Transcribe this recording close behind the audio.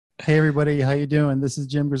Hey everybody, how you doing? This is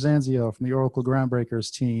Jim Grisanzio from the Oracle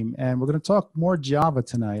Groundbreakers team, and we're going to talk more Java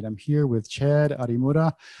tonight. I'm here with Chad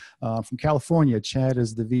Arimura from California. Chad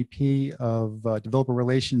is the VP of Developer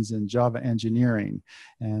Relations and Java Engineering,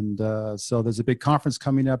 and so there's a big conference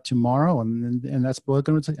coming up tomorrow, and that's what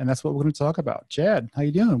we're going to talk about. Chad, how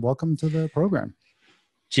you doing? Welcome to the program.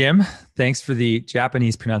 Jim, thanks for the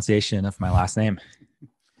Japanese pronunciation of my last name.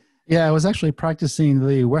 Yeah, I was actually practicing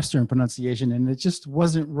the Western pronunciation, and it just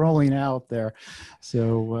wasn't rolling out there.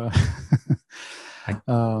 So,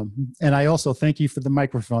 and I also thank you for the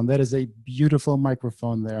microphone. That is a beautiful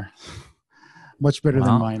microphone there. Much better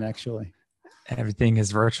than mine, actually. Everything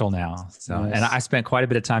is virtual now. So, yes. And I spent quite a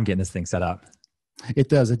bit of time getting this thing set up. It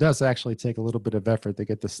does. It does actually take a little bit of effort to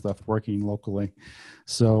get this stuff working locally.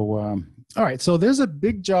 So, all right. So there's a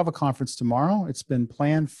big Java conference tomorrow. It's been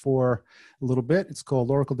planned for a little bit. It's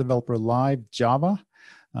called Oracle Developer Live Java.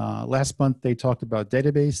 Last month, they talked about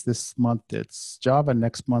database. This month, it's Java.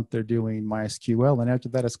 Next month, they're doing MySQL. And after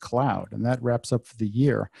that, it's cloud. And that wraps up for the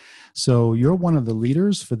year. So you're one of the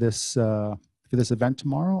leaders for this event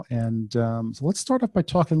tomorrow. And so let's start off by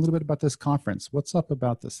talking a little bit about this conference. What's up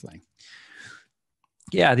about this thing?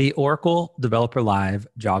 Yeah, the Oracle Developer Live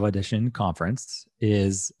Java Edition conference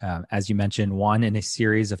is, as you mentioned, one in a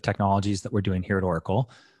series of technologies that we're doing here at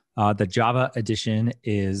Oracle. The Java Edition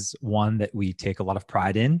is one that we take a lot of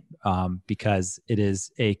pride in because it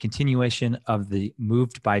is a continuation of the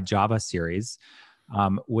Moved by Java series,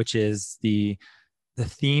 which is the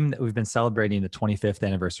theme that we've been celebrating the 25th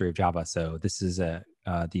anniversary of Java. So this is the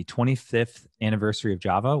 25th anniversary of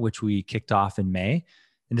Java, which we kicked off in May.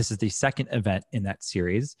 And this is the second event in that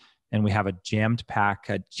series. And we have a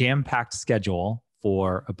jam-packed schedule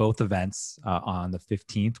for both events on the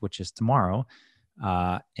 15th, which is tomorrow,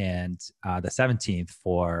 and the 17th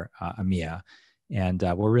for EMEA. And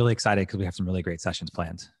we're really excited because we have some really great sessions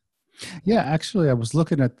planned. Yeah, actually, I was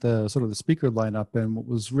looking at the sort of the speaker lineup, and what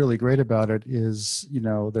was really great about it is,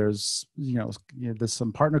 there's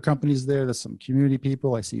some partner companies there, there's some community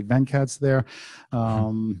people. I see Venkat's there,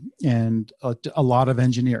 and a lot of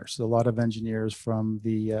engineers from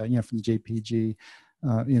the from the JPG,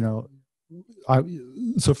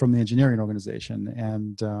 so from the engineering organization,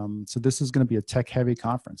 and so this is going to be a tech-heavy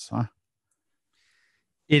conference, huh?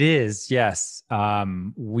 It is, yes.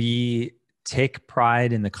 We take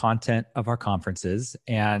pride in the content of our conferences.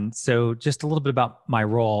 And so just a little bit about my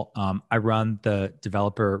role. I run the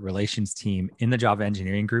developer relations team in the Java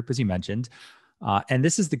engineering group, as you mentioned. And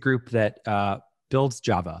this is the group that builds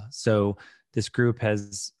Java. So this group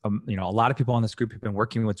has, a lot of people on this group have been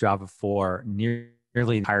working with Java for nearly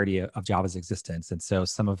the entirety of Java's existence. And so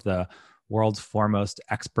some of the world's foremost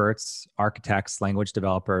experts, architects, language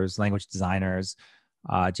developers, language designers,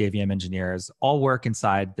 JVM engineers all work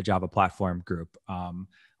inside the Java platform group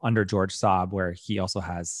under George Saab, where he also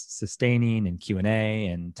has sustaining and Q&A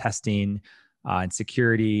and testing and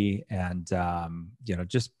security and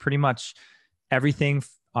just pretty much everything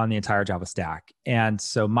on the entire Java stack. And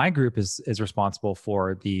so my group is responsible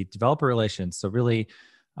for the developer relations. So really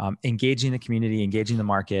engaging the community, engaging the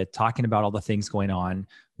market, talking about all the things going on,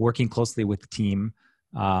 working closely with the team,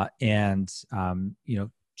 and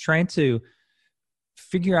trying to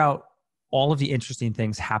figure out all of the interesting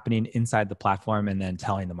things happening inside the platform and then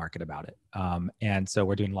telling the market about it. And so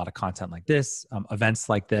we're doing a lot of content like this, events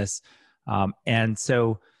like this. And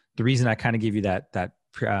so the reason I kind of give you that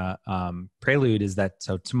prelude is that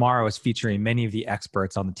so tomorrow is featuring many of the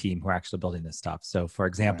experts on the team who are actually building this stuff. So for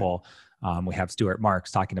example, we have Stuart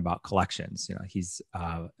Marks talking about collections. He's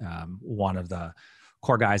one of the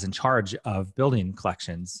core guys in charge of building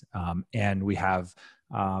collections. And we have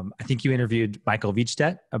I think you interviewed Michael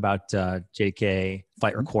Wiechstedt about JK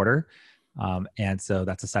Flight Recorder. And so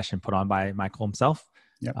that's a session put on by Michael himself.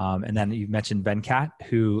 Yep. And then you mentioned Venkat,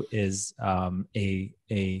 who is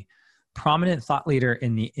a prominent thought leader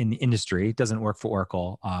in the industry. Doesn't work for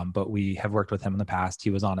Oracle, but we have worked with him in the past. He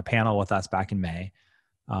was on a panel with us back in May.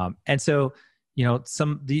 And so,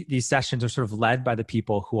 these sessions are sort of led by the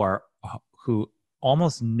people who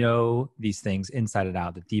almost know these things inside and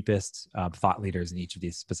out, the deepest thought leaders in each of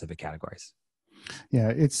these specific categories. Yeah,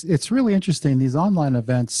 it's really interesting. These online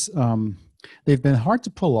events, they've been hard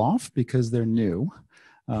to pull off because they're new,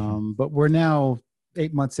 but we're now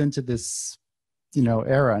 8 months into this,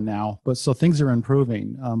 era now. But so things are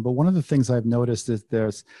improving. But one of the things I've noticed is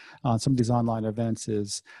there's some of these online events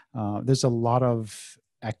is there's a lot of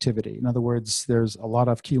activity. In other words, there's a lot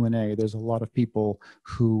of Q&A. There's a lot of people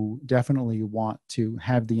who definitely want to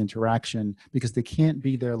have the interaction because they can't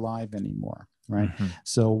be there live anymore, right? Mm-hmm.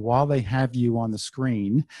 So while they have you on the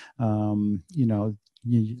screen,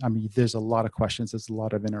 I mean, there's a lot of questions, there's a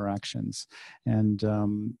lot of interactions.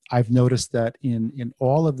 And I've noticed that in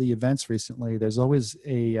all of the events recently, there's always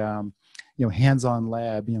a, hands-on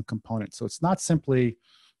lab, component. So it's not simply,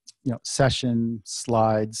 session,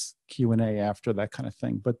 slides, Q&A after, that kind of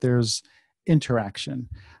thing, but there's interaction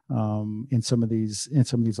in some of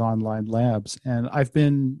these online labs. And I've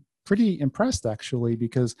been pretty impressed, actually,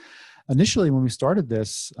 because initially when we started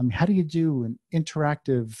this, I mean, how do you do an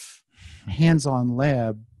interactive hands-on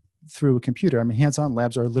lab through a computer? I mean, hands-on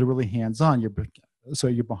labs are literally hands-on.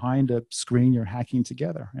 You're behind a screen, you're hacking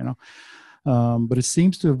together, but it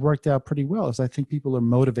seems to have worked out pretty well, as I think people are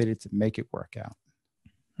motivated to make it work out.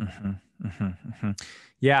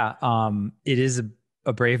 Yeah, it is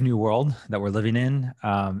a brave new world that we're living in,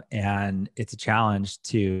 and it's a challenge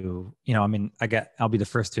to, I'll be the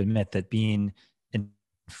first to admit that being in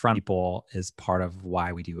front of people is part of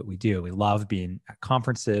why we do what we do. We love being at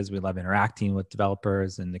conferences. We love interacting with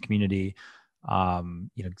developers and the community.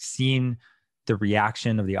 Seeing the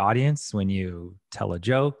reaction of the audience when you tell a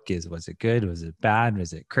joke was it good? Was it bad?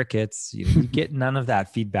 Was it crickets? You get none of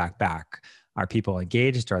that feedback back. Are people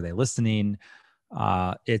engaged? Are they listening?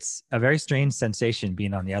 It's a very strange sensation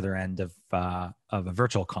being on the other end of a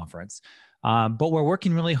virtual conference. But we're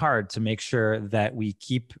working really hard to make sure that we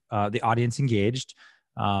keep the audience engaged.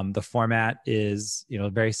 The format is,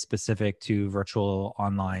 very specific to virtual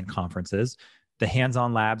online conferences. The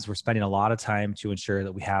hands-on labs, we're spending a lot of time to ensure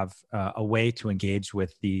that we have a way to engage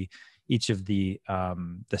with each of the I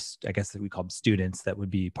guess that we call them students that would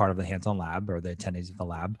be part of the hands-on lab or the attendees of the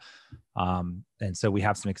lab. And so we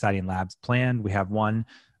have some exciting labs planned. We have one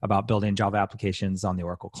about building Java applications on the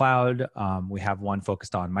Oracle Cloud. We have one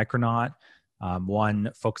focused on Micronaut, one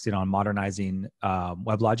focusing on modernizing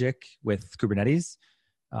WebLogic with Kubernetes.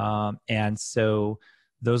 And so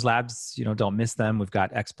those labs, don't miss them. We've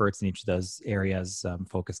got experts in each of those areas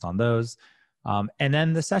focused on those. And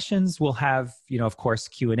then the sessions will have, of course,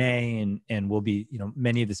 Q&A, and will be,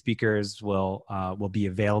 many of the speakers will be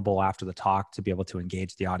available after the talk to be able to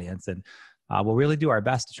engage the audience. And we'll really do our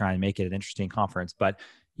best to try and make it an interesting conference. But,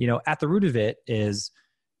 at the root of it is,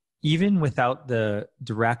 even without the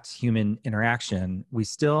direct human interaction, we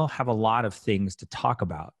still have a lot of things to talk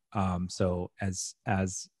about. So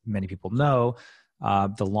as many people know,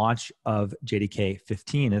 the launch of JDK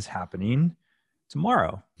 15 is happening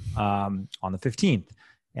tomorrow, on the 15th.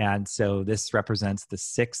 And so this represents the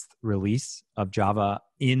 6th release of Java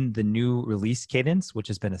in the new release cadence, which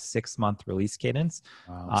has been a 6-month release cadence.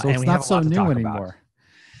 Wow. So it's not so new anymore.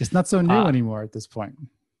 It's not so new anymore at this point.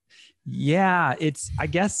 Yeah, I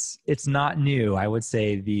guess it's not new. I would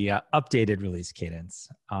say the updated release cadence.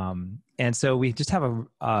 And so we just have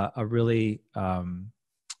a really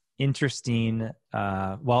interesting,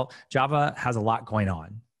 Java has a lot going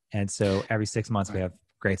on. And so every 6 months we have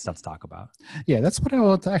great stuff to talk about. Yeah, that's what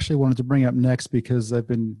I actually wanted to bring up next, because I've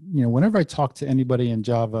been, whenever I talk to anybody in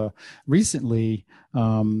Java recently,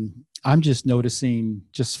 I'm just noticing,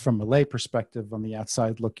 just from a lay perspective on the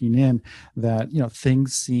outside looking in, that,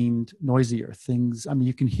 things seemed noisier.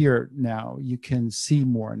 You can hear it now. You can see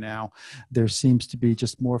more now. There seems to be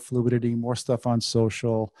just more fluidity, more stuff on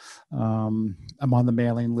social. I'm on the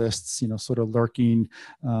mailing lists, sort of lurking.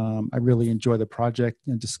 I really enjoy the project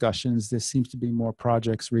discussions. There seems to be more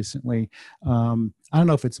projects recently. I don't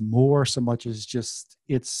know if it's more so much as just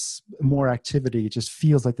it's more activity. It just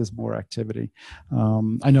feels like there's more activity.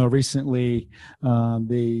 I know recently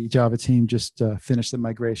the Java team just finished the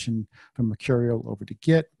migration from Mercurial over to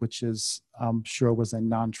Git, which is, I'm sure, was a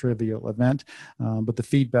non-trivial event. But the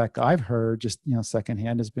feedback I've heard, just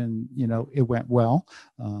secondhand, has been it went well,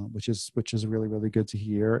 which is really, really good to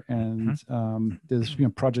hear. And there's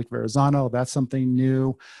Project Verrazano, that's something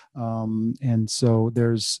new, and so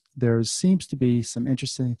there seems to be some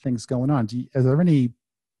interesting things going on. Are there any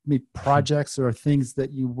projects or things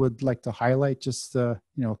that you would like to highlight? Just a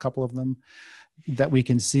couple of them that we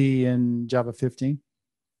can see in Java 15.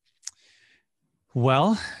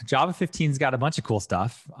 Well, Java 15's got a bunch of cool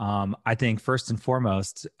stuff. I think first and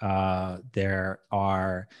foremost, there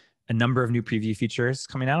are a number of new preview features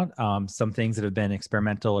coming out. Some things that have been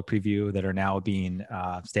experimental or preview that are now being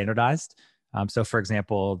standardized. So for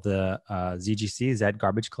example, the ZGC, Z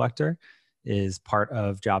Garbage Collector, is part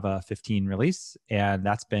of Java 15 release, and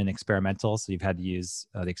that's been experimental. So you've had to use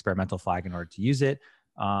the experimental flag in order to use it,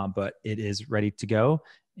 but it is ready to go.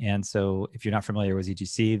 And so if you're not familiar with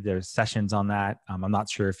ZGC, there's sessions on that. I'm not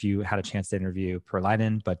sure if you had a chance to interview Per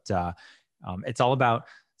Leiden, but it's all about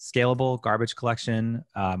scalable garbage collection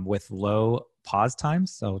with low pause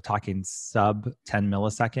times. So talking sub 10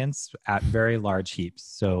 milliseconds at very large heaps.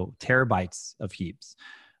 So terabytes of heaps.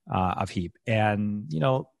 of heap. And,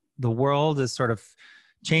 the world is sort of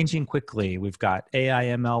changing quickly. We've got AI,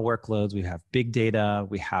 ML workloads, we have big data,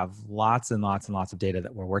 we have lots and lots and lots of data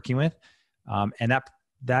that we're working with. And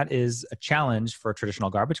that is a challenge for a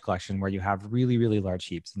traditional garbage collection where you have really, really large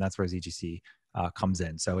heaps. And that's where ZGC comes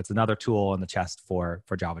in. So it's another tool in the chest for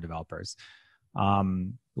Java developers.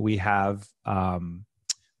 We have,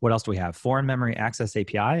 what else do we have? Foreign Memory Access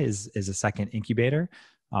API is a second incubator.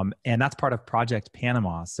 And that's part of Project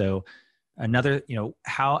Panama. So another,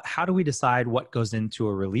 how do we decide what goes into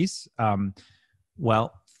a release?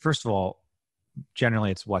 Well, first of all,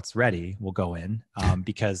 generally it's what's ready will go in,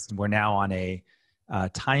 because we're now on a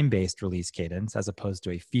time-based release cadence as opposed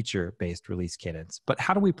to a feature-based release cadence. But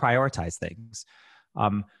how do we prioritize things?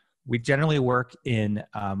 We generally work in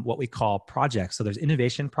what we call projects. So there's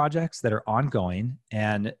innovation projects that are ongoing,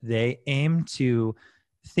 and they aim to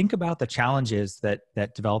think about the challenges that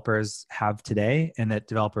developers have today and that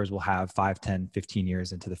developers will have 5, 10, 15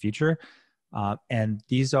 years into the future. And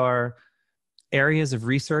these are areas of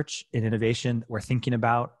research and innovation that we're thinking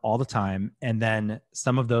about all the time. And then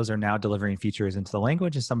some of those are now delivering features into the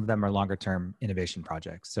language, and some of them are longer term innovation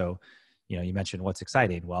projects. So, you mentioned what's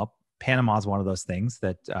exciting. Well, Panama is one of those things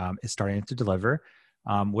that is starting to deliver,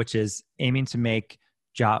 which is aiming to make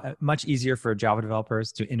Java much easier for Java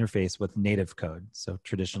developers to interface with native code. So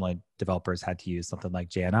traditionally, developers had to use something like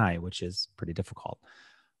JNI, which is pretty difficult.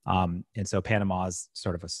 And so Panama is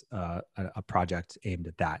sort of a project aimed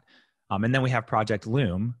at that. And then we have Project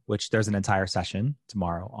Loom, which there's an entire session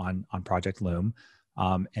tomorrow on Project Loom.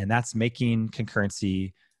 And that's making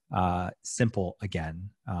concurrency simple again.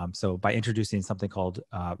 So by introducing something called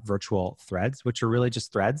virtual threads, which are really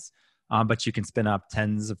just threads, but you can spin up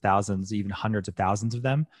tens of thousands, even hundreds of thousands of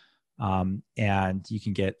them. And you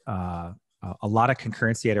can get a lot of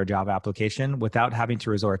concurrency at our Java application without having to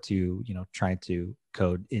resort to, trying to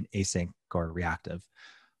code in async or reactive.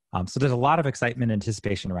 So there's a lot of excitement and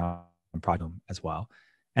anticipation around Project Loom as well.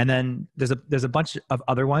 And then there's a bunch of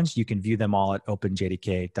other ones. You can view them all at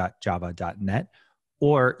openjdk.java.net,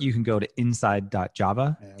 or you can go to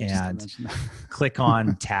inside.java and click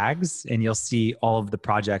on tags, and you'll see all of the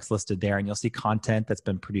projects listed there, and you'll see content that's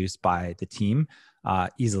been produced by the team,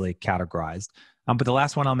 easily categorized. But the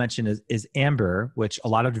last one I'll mention is Amber, which a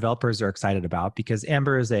lot of developers are excited about, because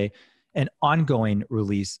Amber is an ongoing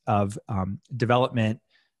release of development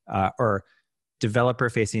or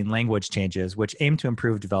developer-facing language changes, which aim to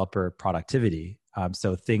improve developer productivity.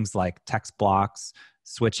 So things like text blocks,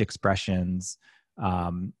 switch expressions,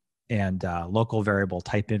 and local variable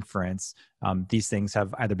type inference. These things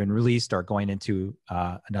have either been released or going into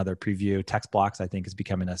another preview. Text blocks, I think, is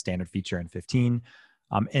becoming a standard feature in 15.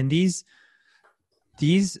 And these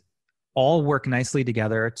all work nicely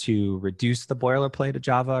together to reduce the boilerplate of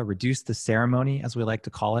Java, reduce the ceremony, as we like to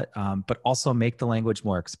call it, but also make the language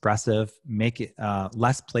more expressive, make it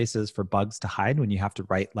less places for bugs to hide when you have to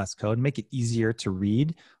write less code, make it easier to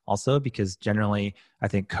read also, because generally I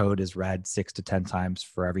think code is read 6 to 10 times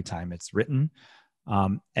for every time it's written.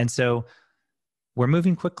 And so we're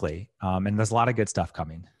moving quickly, and there's a lot of good stuff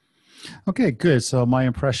coming. Okay, good. So my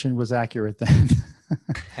impression was accurate then.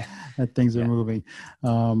 That things are moving.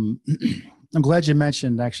 I'm glad you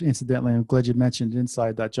mentioned, actually, incidentally, I'm glad you mentioned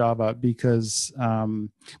inside.java, because when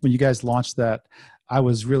you guys launched that, I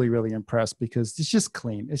was really, really impressed, because it's just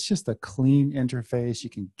clean. It's just a clean interface. You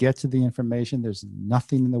can get to the information. There's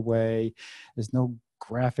nothing in the way. There's no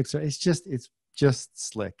graphics. It's just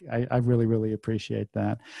slick. I really, really appreciate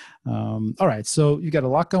that. All right. So you got a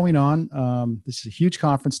lot going on. This is a huge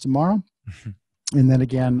conference tomorrow. And then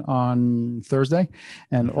again on Thursday.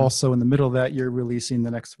 And also in the middle of that, you're releasing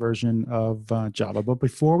the next version of Java. But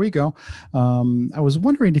before we go, I was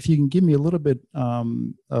wondering if you can give me a little bit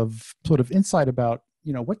of sort of insight about,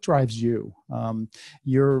 what drives you.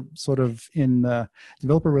 You're sort of in the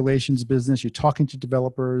developer relations business. You're talking to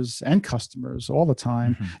developers and customers all the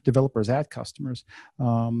time, developers at customers.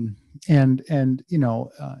 And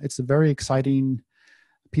it's a very exciting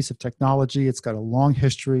piece of technology. It's got a long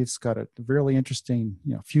history. It's got a really interesting,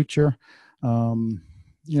 future. What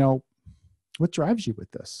drives you with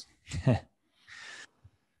this?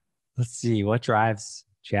 Let's see, what drives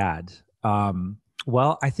Chad?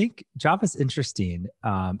 Well, I think Java's interesting.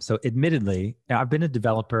 So admittedly, I've been a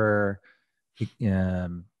developer,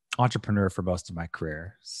 entrepreneur for most of my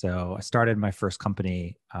career. So I started my first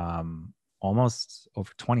company almost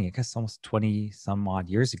over 20 some odd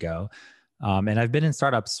years ago. And I've been in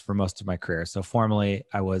startups for most of my career. So formally,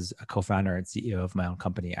 I was a co-founder and CEO of my own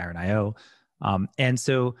company, Iron.io. And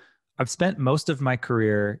so I've spent most of my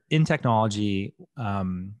career in technology,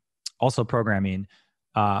 also programming,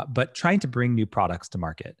 but trying to bring new products to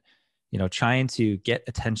market, trying to get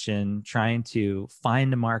attention, trying to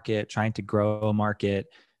find a market, trying to grow a market.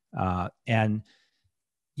 And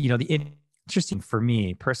the interesting for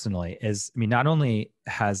me personally is, not only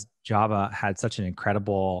has Java had such an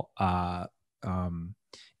incredible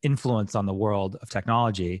influence on the world of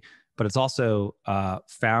technology, but it's also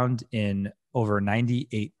found in over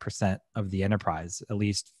 98% of the enterprise, at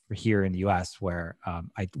least here in the US, where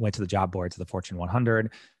I went to the job boards of the Fortune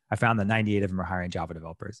 100. I found that 98 of them are hiring Java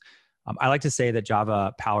developers. I like to say that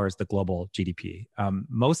Java powers the global GDP.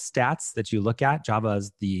 Most stats that you look at, Java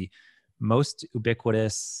is the most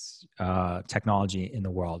ubiquitous technology in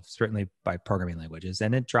the world, certainly by programming languages,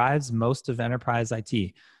 and it drives most of enterprise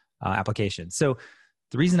IT applications. So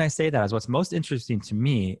the reason I say that is what's most interesting to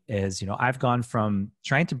me is, I've gone from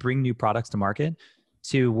trying to bring new products to market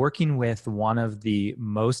to working with one of the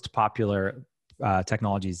most popular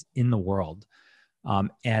technologies in the world.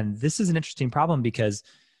 And this is an interesting problem because,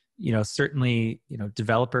 certainly,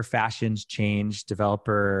 developer fashions change,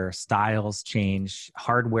 developer styles change,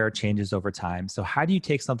 hardware changes over time. So how do you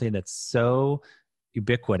take something that's so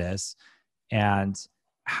ubiquitous and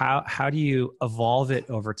how do you evolve it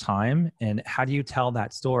over time? And how do you tell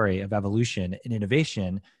that story of evolution and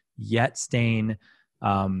innovation, yet staying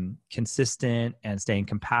consistent and staying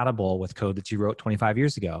compatible with code that you wrote 25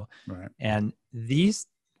 years ago? Right. And this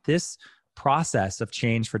process of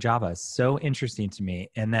change for Java is so interesting to me.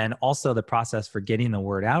 And then also the process for getting the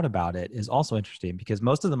word out about it is also interesting because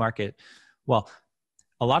most of the market,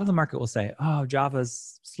 a lot of the market will say, oh,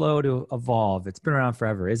 Java's slow to evolve. It's been around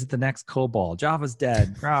forever. Is it the next COBOL? Java's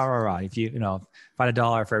dead. Rah, rah, rah. If you find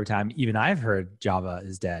 $1 for every time, even I've heard Java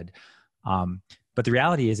is dead. But the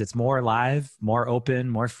reality is it's more live, more open,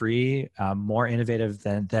 more free, more innovative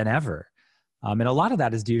than ever. And a lot of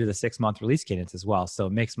that is due to the 6-month release cadence as well. So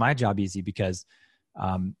it makes my job easy because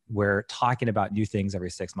we're talking about new things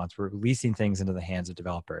every 6 months. We're releasing things into the hands of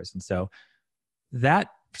developers. And so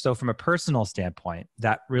from a personal standpoint,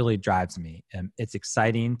 that really drives me. And it's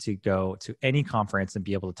exciting to go to any conference and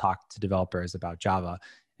be able to talk to developers about Java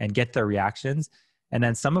and get their reactions. And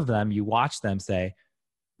then some of them, you watch them say,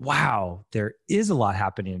 wow, there is a lot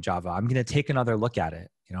happening in Java. I'm going to take another look at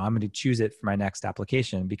it. I'm going to choose it for my next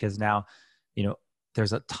application because now,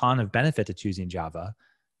 there's a ton of benefit to choosing Java.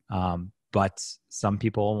 But some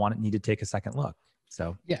people need to take a second look.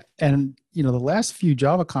 So yeah, and the last few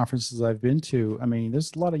Java conferences I've been to,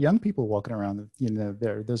 there's a lot of young people walking around.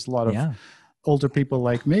 There's a lot of older people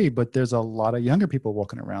like me, but there's a lot of younger people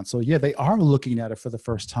walking around. So yeah, they are looking at it for the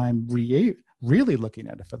first time, really looking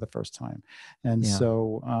at it for the first time. And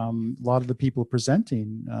so a lot of the people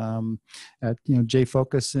presenting at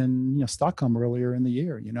JFocus in Stockholm earlier in the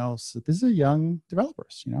year, so these are young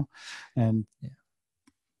developers, and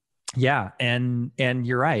and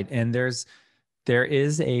you're right. And there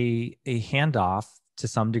is a handoff to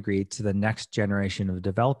some degree to the next generation of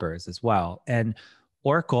developers as well. And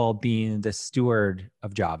Oracle being the steward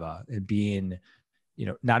of Java and being,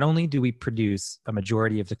 not only do we produce a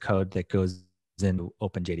majority of the code that goes into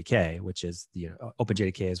OpenJDK, which is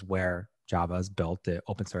OpenJDK is where Java is built, the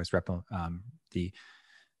open source the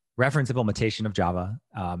reference implementation of Java,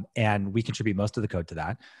 and we contribute most of the code to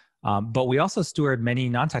that. But we also steward many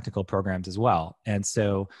non-technical programs as well. And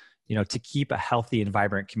so, to keep a healthy and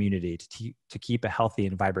vibrant community, to keep a healthy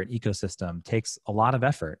and vibrant ecosystem takes a lot of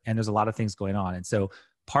effort, and there's a lot of things going on. And so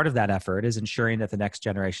part of that effort is ensuring that the next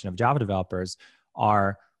generation of Java developers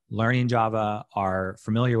are learning Java, are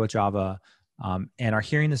familiar with Java, and are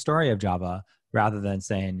hearing the story of Java rather than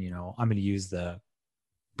saying, I'm going to use the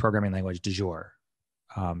programming language du jour,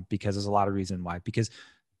 because there's a lot of reason why. Because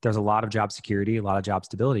there's a lot of job security, a lot of job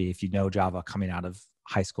stability if you know Java coming out of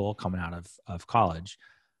high school, coming out of college.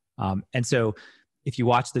 And so if you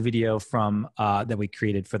watch the video from that we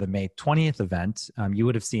created for the May 20th event, you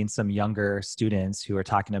would have seen some younger students who are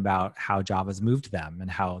talking about how Java's moved them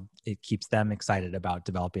and how it keeps them excited about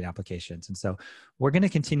developing applications. And so we're going to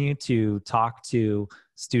continue to talk to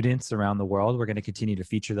students around the world. We're going to continue to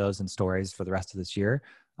feature those in stories for the rest of this year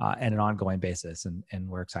and an ongoing basis. And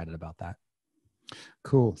we're excited about that.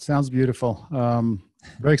 Cool. Sounds beautiful.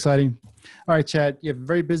 Very exciting. All right, Chad, you have a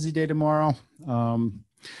very busy day tomorrow.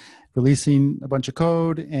 Releasing a bunch of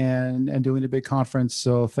code and doing a big conference.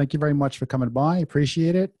 So thank you very much for coming by.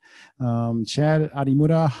 Appreciate it. Chad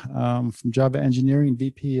Arimura from Java Engineering,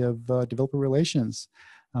 VP of Developer Relations.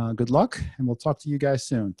 Good luck, and we'll talk to you guys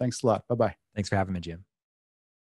soon. Thanks a lot. Bye-bye. Thanks for having me, Jim.